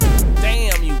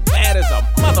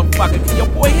motherfucker. Can your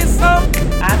boy hit some?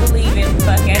 I believe in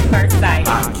fuck at first sight.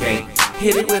 I can't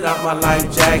hit it without my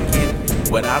life jacket.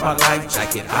 Without my life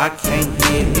jacket, I can't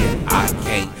hit it. I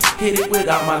can't hit it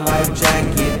without my life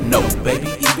jacket. No, baby,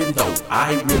 even though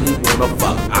I really wanna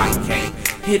fuck, I can't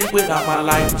hit it without my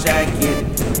life jacket.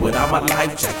 Without my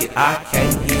life jacket, I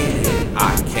can't hit it.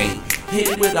 I can't hit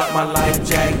it without my life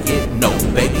jacket. No,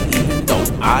 baby, even though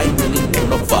I really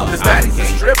wanna fuck, This baddie's a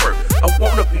stripper, a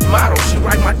wannabe model. She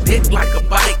ride my dick like a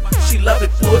bike. She love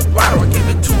it full throttle. I give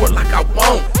it to her like I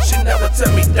want. She never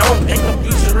tell me don't. Ain't no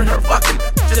future in her fucking.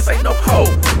 Just ain't no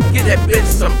hoe. Get that bitch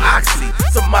some oxy,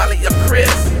 some Molly or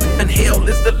Chris, and hell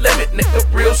is the limit, nigga,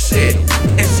 real shit.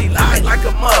 And she lied like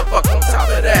a motherfucker on top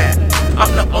of that. I'm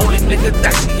the only nigga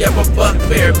that she ever fucked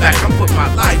bareback. I put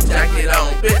my life jacket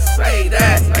on, bitch, say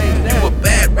that. You a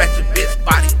bad ratchet bitch,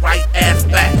 body right, ass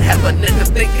back. Have a nigga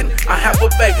thinking I have a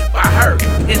baby by her.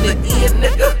 In the end,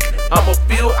 nigga, I'ma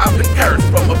feel I've been cursed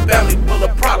from a family full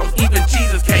of problems. Even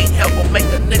Jesus can't help but make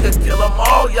a nigga kill them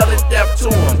all, yelling death to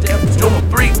him. Doing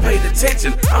 3 paid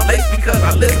attention. I'm late because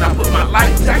I listen. I put my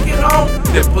life jacket on,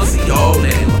 then pussy all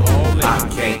in. I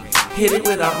can't hit it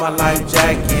without my life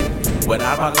jacket.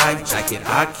 Without my life jacket,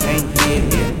 I can't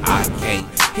hit it. I can't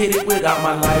hit it without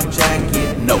my life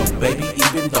jacket. No, baby,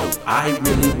 even though I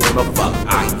really wanna fuck,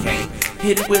 I can't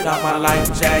hit it without my life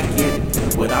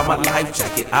jacket. Without my life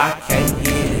jacket, I can't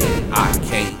hit it. I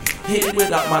can't hit it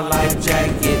without my life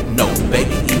jacket. No,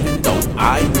 baby, even though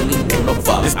I really wanna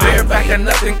fuck. This bareback or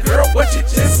nothing, girl, what you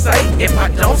just say? If I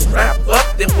don't strap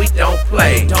up, then we don't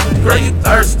play. Girl, you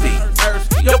thirsty.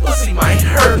 Your pussy might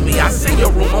hurt me. I seen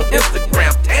your room on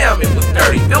Instagram. Damn, it was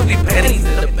dirty. Filthy panties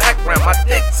in the background. My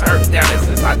dick turned down. And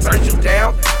since I turned you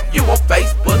down, you on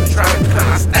Facebook trying to cut.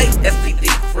 I stay STD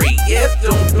free. Yeah, it's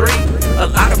Doom 3. A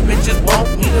lot of bitches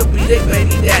want me to be their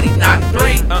baby daddy, not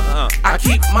 3. I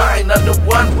keep mine under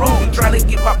one rule. You trying to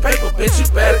get my paper, bitch, you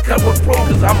better come with proof.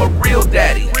 Cause I'm a real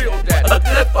daddy, a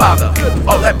good father.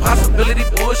 All that possibility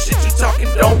bullshit you talking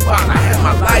don't bother. I had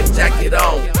my life jacket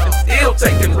on and still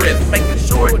taking risks, making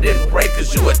sure it didn't break.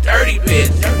 Cause you a dirty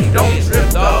bitch. Don't trip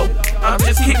though, I'm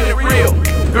just keeping it real.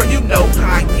 Girl, you know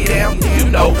how I get out, you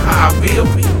know how I feel.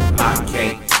 I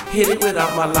can't hit it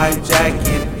without my life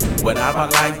jacket. Without my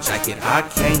life jacket, I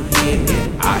can't hit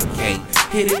it. I can't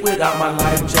hit it without my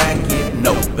life jacket.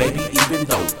 No, baby, even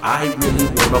though I really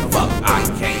wanna fuck, I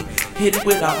can't hit it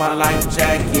without my life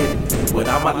jacket.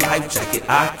 Without my life jacket,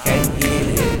 I can't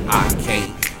hit it. I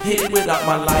can't hit it without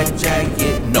my life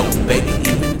jacket. No, baby,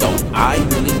 even though I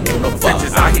really wanna fuck.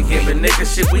 Bitches out here giving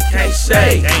niggas shit we can't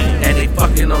shake. And they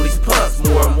fucking on these punks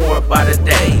more and more by the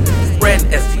day.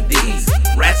 Spreading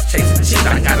STDs, rats chasing cheeks.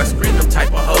 I gotta screen them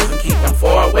type of hoes and keep them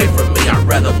far away from me. I'd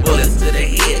rather bullets to the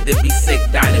head than be sick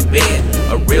dying in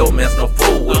bed. A real man's no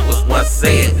fool, it was once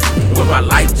said. With my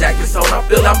life jacket's on, I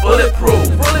feel I'm bulletproof.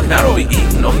 Now don't be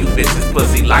eating on you bitches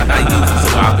pussy like I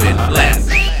used to. I've been blessed,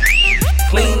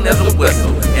 clean as a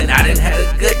whistle, and I done had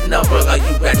a good number of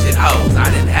you wretched hoes. I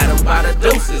done had them by the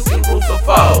deuces and roots of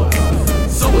foes.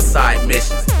 Suicide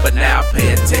missions, but now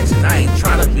pay attention. I ain't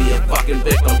tryna be a fucking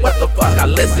victim. What the fuck? I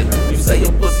listen. You say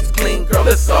your pussy's clean, girl,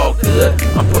 it's all good.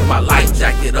 I put my life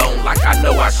jacket on like I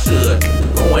know I should.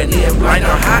 Going in blind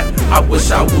or hot, I wish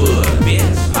I would,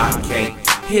 bitch. I can't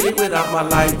hit it without my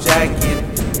life jacket.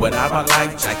 Without my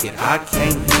life jacket, I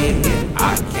can't hit it.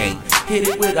 I can't hit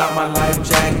it without my life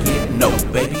jacket. No,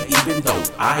 baby, even though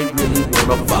I really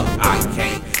wanna fuck, I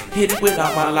can't hit it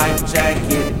without my life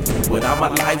jacket. Without my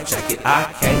life jacket, I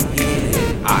can't hit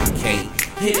it. I can't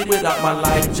hit it without my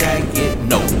life jacket.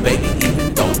 No, baby,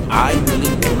 even though I really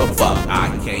wanna fuck, I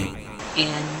can't.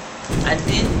 And I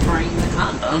didn't bring the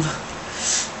condom.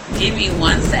 Give me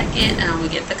 1 second and I'm gonna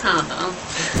get the condom.